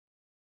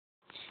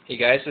Hey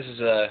guys, this is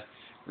a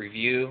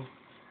review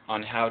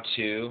on how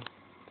to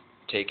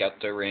take out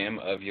the RAM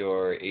of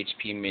your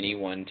HP Mini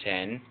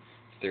 110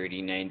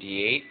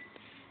 3098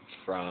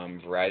 from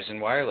Verizon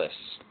Wireless.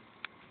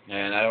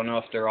 And I don't know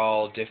if they're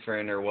all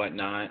different or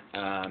whatnot.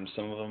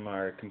 Some of them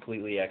are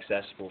completely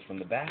accessible from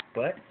the back,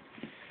 but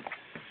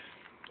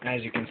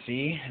as you can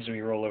see, as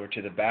we roll over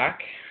to the back,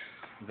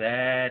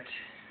 that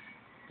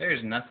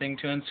there's nothing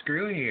to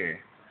unscrew here.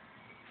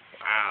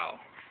 Wow.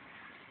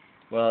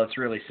 Well, it's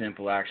really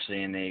simple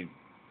actually, and they,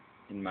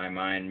 in my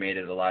mind, made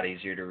it a lot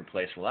easier to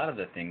replace a lot of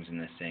the things in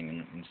this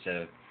thing instead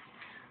of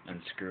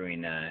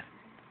unscrewing.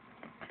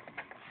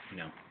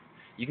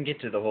 You can get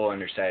to the whole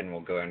underside, and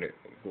we'll go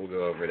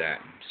over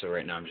that. So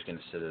right now, I'm just going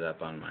to set it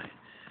up on my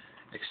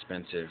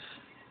expensive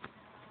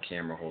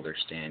camera holder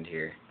stand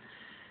here,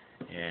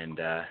 and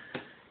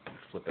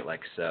flip it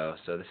like so.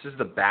 So this is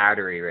the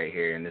battery right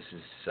here, and this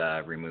is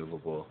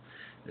removable.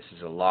 This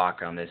is a lock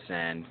on this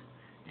end,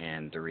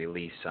 and the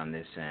release on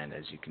this end,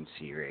 as you can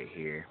see right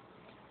here.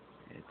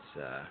 It's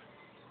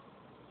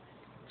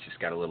just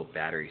got a little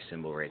battery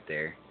symbol right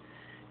there.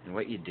 And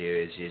what you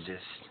do is you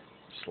just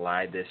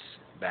slide this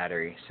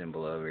battery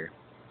symbol over,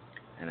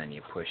 and then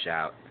you push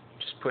out.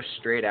 Just push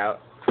straight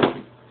out.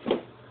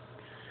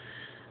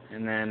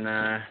 And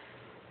then,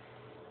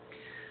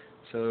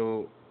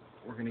 so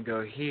we're going to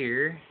go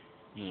here,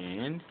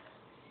 and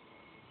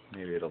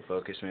maybe it'll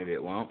focus, maybe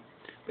it won't.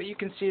 But you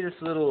can see this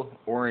little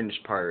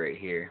orange part right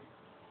here.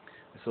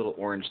 This little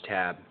orange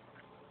tab.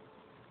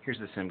 Here's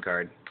the SIM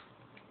card.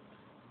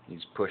 You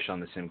just push on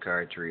the SIM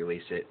card to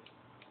release it,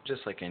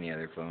 just like any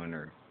other phone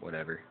or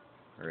whatever,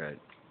 or a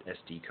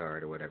SD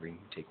card or whatever. You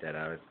can take that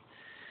out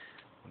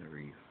whenever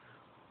you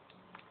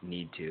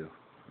need to.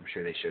 I'm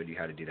sure they showed you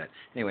how to do that.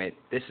 Anyway,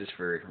 this is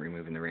for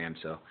removing the RAM.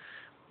 So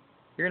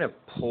you're going to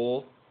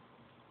pull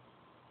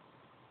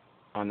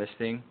on this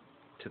thing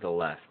to the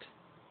left.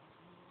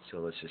 So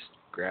let's just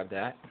grab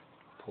that,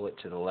 pull it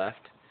to the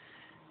left.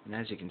 And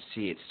as you can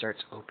see, it starts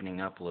opening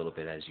up a little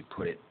bit as you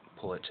pull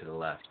it to the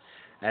left.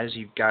 As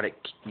you've got it,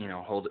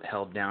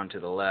 held down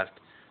to the left,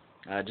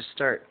 just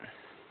start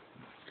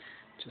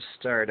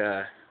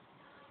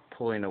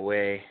pulling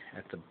away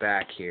at the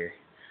back here,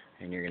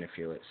 and you're going to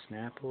feel it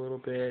snap a little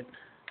bit.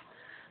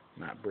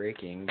 Not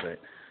breaking, but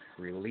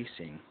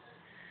releasing.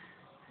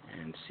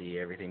 And see,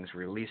 everything's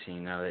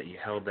releasing now that you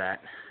held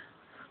that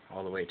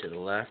all the way to the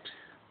left.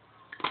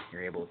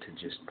 You're able to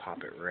just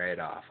pop it right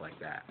off like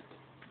that.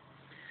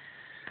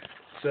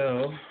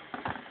 So,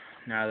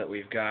 now that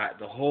we've got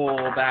the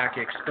whole back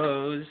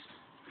exposed,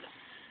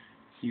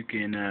 you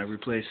can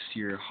replace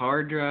your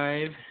hard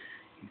drive,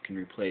 you can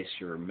replace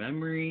your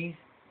memory.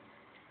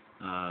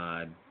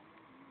 Not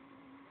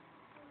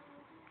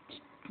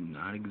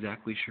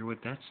exactly sure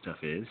what that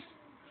stuff is.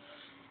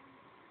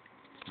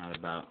 It's not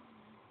about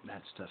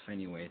that stuff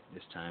anyway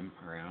this time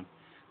around.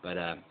 But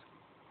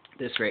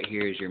this right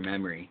here is your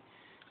memory,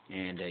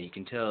 and you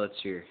can tell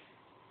it's your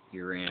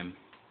RAM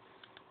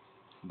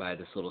by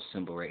this little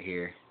symbol right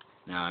here.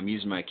 Now I'm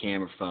using my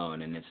camera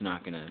phone, and it's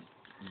not going to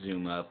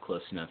zoom up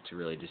close enough to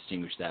really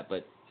distinguish that,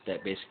 but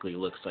that basically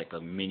looks like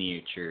a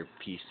miniature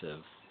piece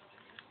of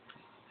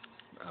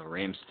a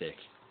RAM stick,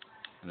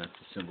 and that's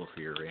the symbol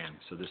for your RAM.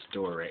 So this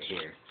door right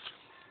here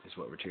is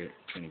what we're trying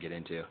to get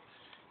into. You're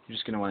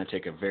just going to want to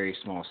take a very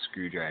small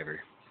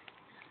screwdriver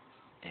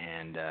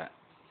and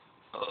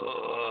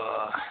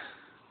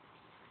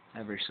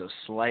ever so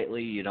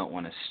slightly, you don't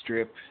want to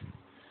strip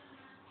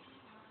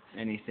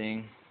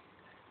anything.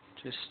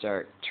 Just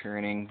start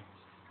turning.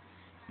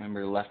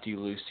 Remember, lefty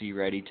loosey,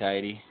 righty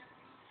tighty.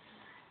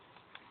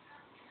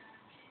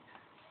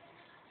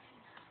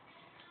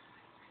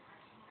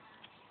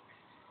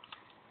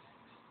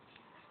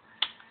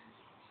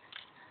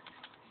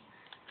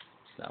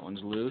 So that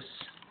one's loose.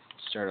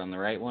 Start on the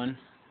right one.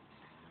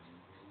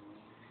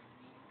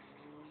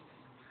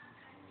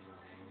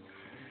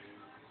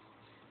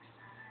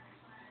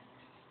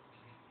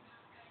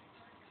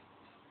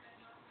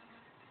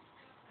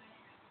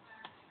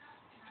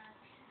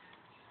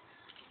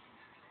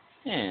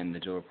 And the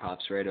door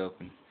pops right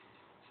open.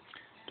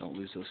 Don't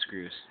lose those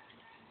screws.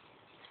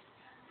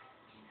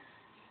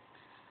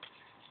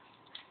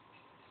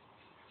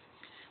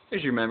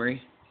 There's your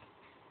memory.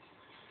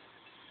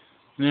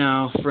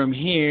 Now from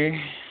here,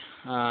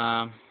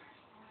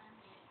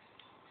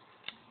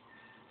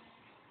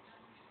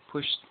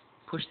 push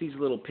these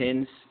little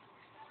pins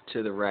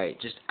to the right,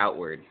 just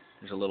outward.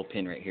 There's a little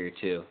pin right here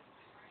too.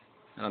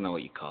 I don't know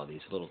what you call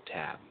these, a little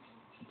tab.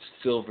 It's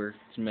silver,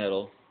 it's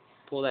metal.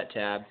 Pull that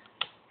tab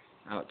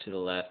out to the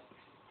left,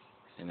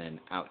 and then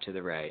out to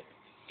the right.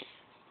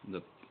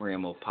 The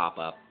RAM will pop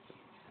up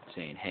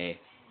saying, hey,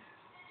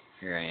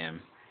 here I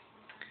am.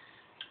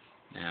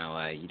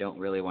 Now you don't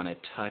really want to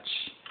touch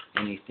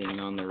anything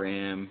on the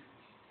RAM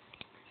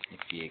if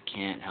you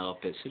can't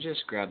help it, so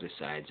just grab the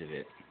sides of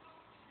it.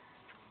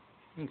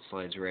 It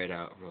slides right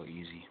out real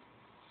easy.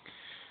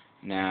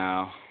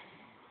 Now,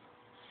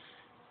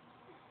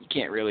 you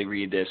can't really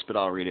read this, but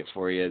I'll read it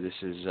for you.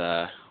 This is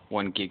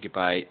 1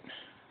 gigabyte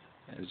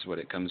is what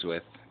it comes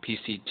with.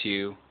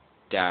 PC2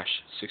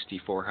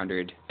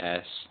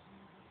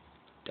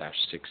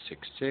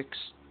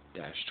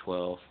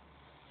 PC2-6400S-666-12.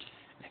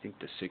 I think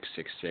the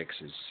 666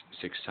 is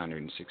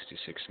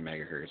 666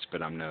 megahertz,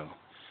 but I'm no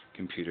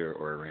computer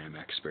or RAM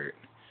expert.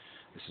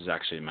 This is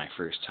actually my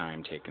first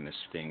time taking this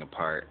thing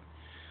apart.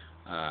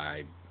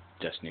 I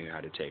just knew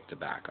how to take the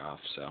back off,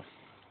 so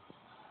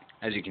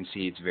as you can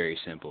see, it's very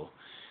simple.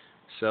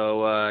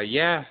 So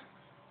yeah,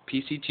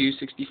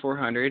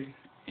 PC2-6400,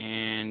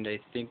 and I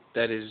think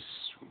that is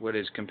what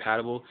is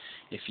compatible.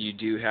 If you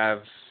do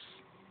have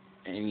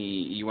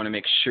you want to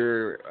make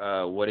sure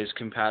what is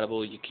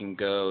compatible, you can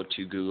go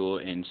to Google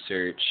and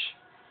search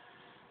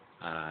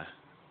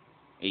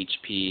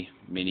HP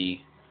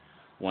Mini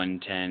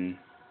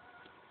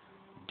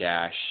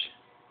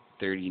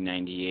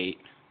 110-3098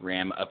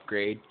 RAM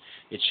upgrade.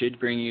 It should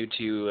bring you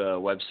to a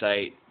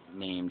website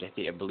named, I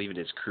believe it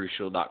is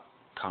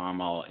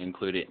crucial.com. I'll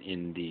include it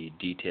in the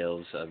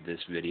details of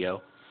this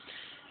video.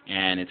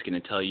 And it's going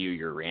to tell you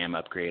your RAM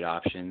upgrade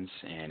options,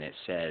 and it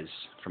says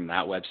from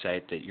that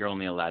website that you're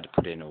only allowed to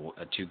put in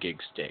a 2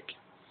 gig stick.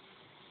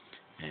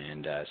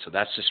 And so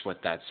that's just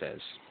what that says.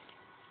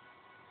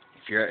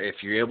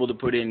 If you're able to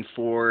put in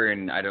 4,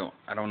 and I don't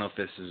know if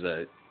this is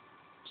a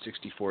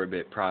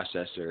 64-bit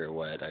processor or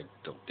what, I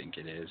don't think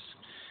it is.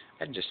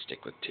 I'd just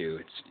stick with 2.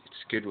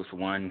 It's good with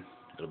 1.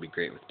 It'll be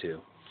great with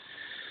 2.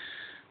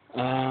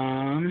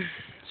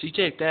 So you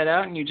take that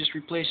out and you just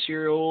replace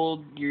your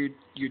 2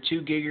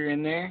 gigger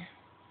in there.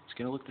 It's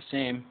gonna look the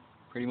same,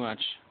 pretty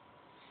much.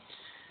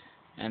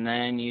 And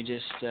then you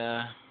just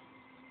put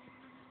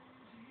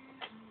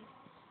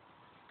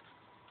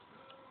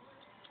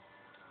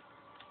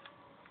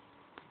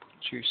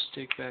your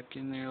stick back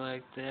in there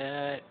like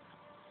that.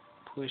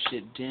 Push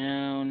it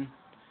down.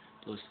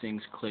 Those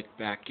things click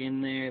back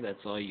in there.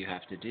 That's all you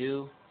have to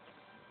do.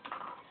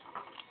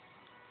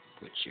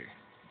 Put your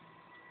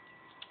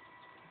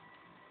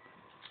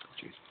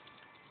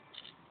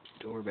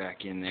door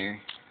back in there.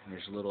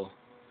 There's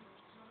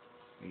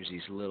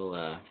these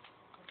little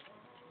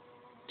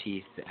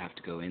teeth that have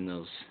to go in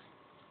those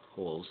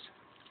holes,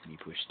 and you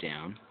push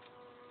down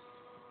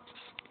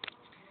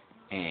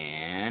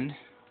and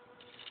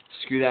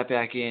screw that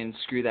back in,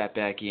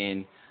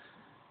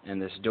 and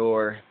this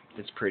door,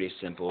 it's pretty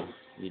simple.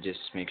 You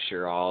just make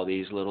sure all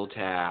these little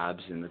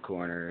tabs in the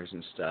corners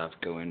and stuff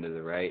go into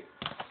the right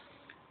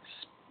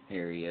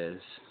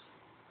areas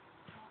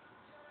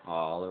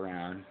all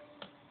around,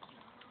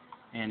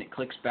 and it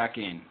clicks back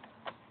in,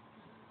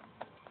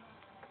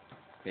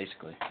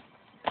 basically.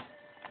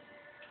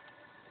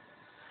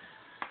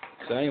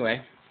 So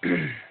anyway,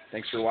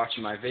 thanks for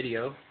watching my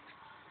video,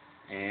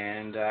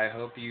 and I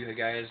hope you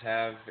guys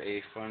have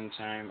a fun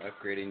time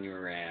upgrading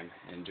your RAM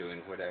and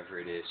doing whatever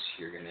it is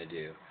you're gonna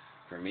do.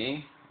 For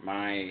me,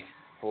 my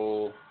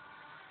whole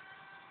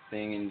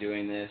thing in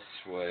doing this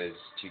was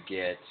to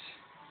get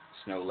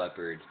Snow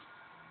Leopard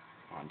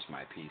onto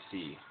my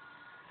PC.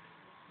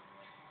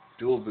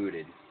 Dual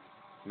booted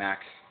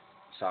Mac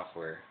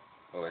software,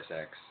 OS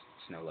X,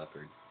 Snow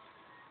Leopard.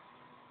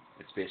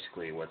 It's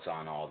basically what's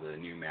on all the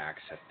new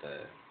Macs at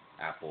the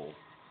Apple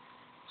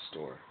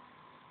store.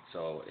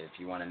 So if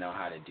you want to know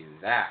how to do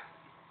that,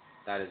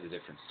 that is a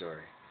different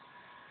story.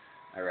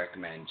 I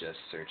recommend just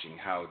searching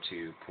how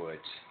to put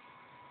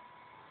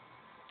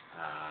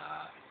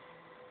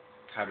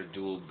how to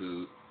dual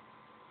boot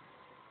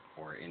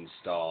or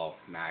install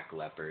Mac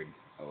Leopard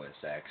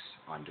OS X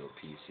onto a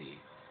PC.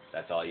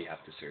 That's all you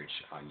have to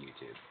search on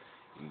YouTube.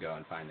 You can go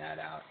and find that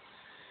out.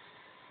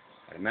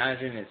 I'd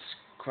imagine it's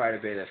quite a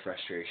bit of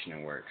frustration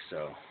and work,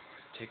 so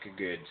take a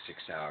good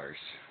 6 hours.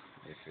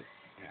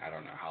 I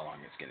don't know how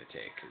long it's going to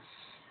take, because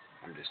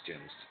I'm just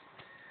doing this.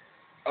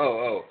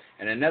 Oh,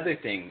 and another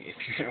thing, if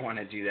you're going to want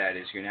to do that,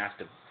 is you're going to have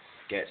to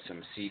get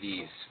some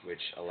CDs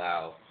which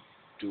allow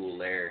dual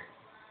layer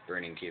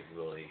burning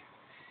capability,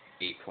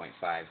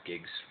 8.5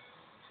 gigs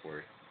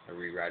for a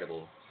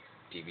rewritable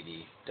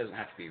DVD. It doesn't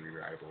have to be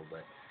rewritable,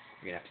 but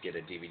you're going to have to get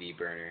a DVD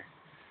burner.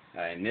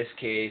 In this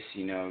case,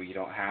 you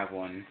don't have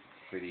one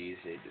for these.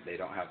 They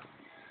don't have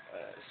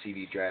a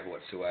CD drive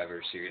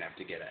whatsoever, so you're going to have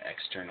to get an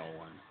external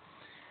one.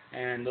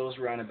 And those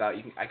run about,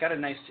 I got a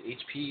nice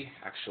HP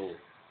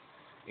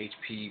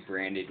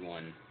branded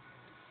one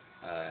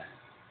that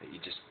you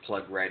just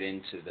plug right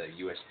into the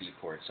USB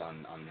ports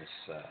on this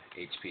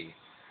HP.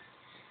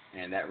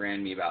 And that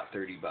ran me about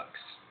 $30.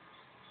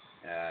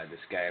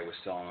 This guy was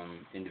selling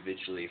them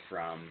individually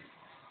from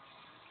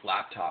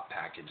laptop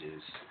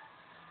packages,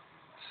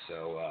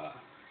 so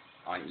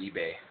on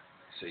eBay.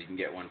 So you can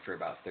get one for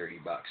about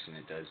 $30, and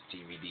it does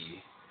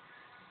DVD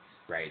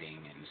writing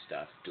and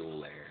stuff, dual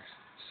layer.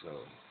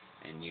 So,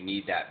 and you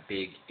need that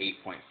big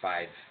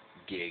 8.5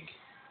 gig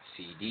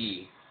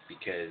CD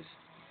because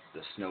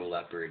the Snow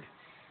Leopard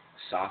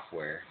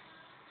software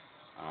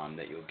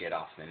that you'll get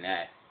off the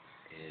net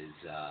is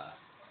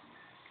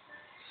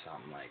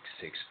something like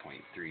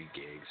 6.3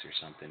 gigs or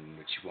something,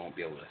 which you won't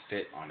be able to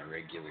fit on a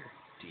regular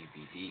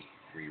DVD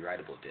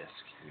rewritable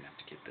disc. You're going to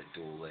have to get the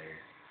dual layer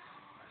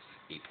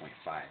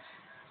 8.5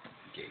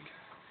 gig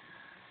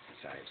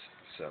size.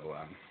 So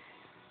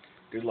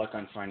good luck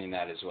on finding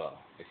that as well,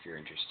 if you're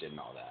interested in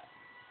all that.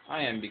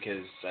 I am,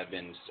 because I've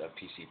been a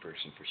PC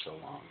person for so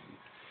long, and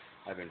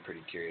I've been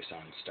pretty curious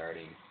on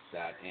starting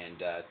that, and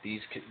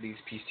these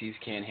PCs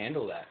can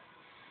handle that,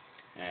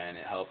 and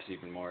it helps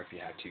even more if you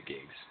have 2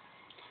 gigs.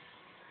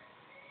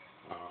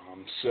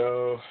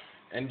 So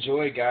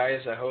enjoy,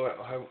 guys. I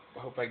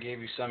hope I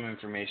gave you some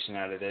information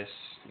out of this,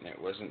 and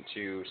it wasn't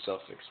too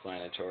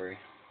self-explanatory.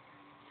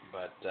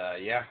 But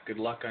yeah, good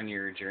luck on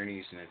your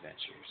journeys and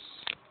adventures.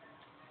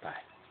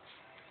 Bye.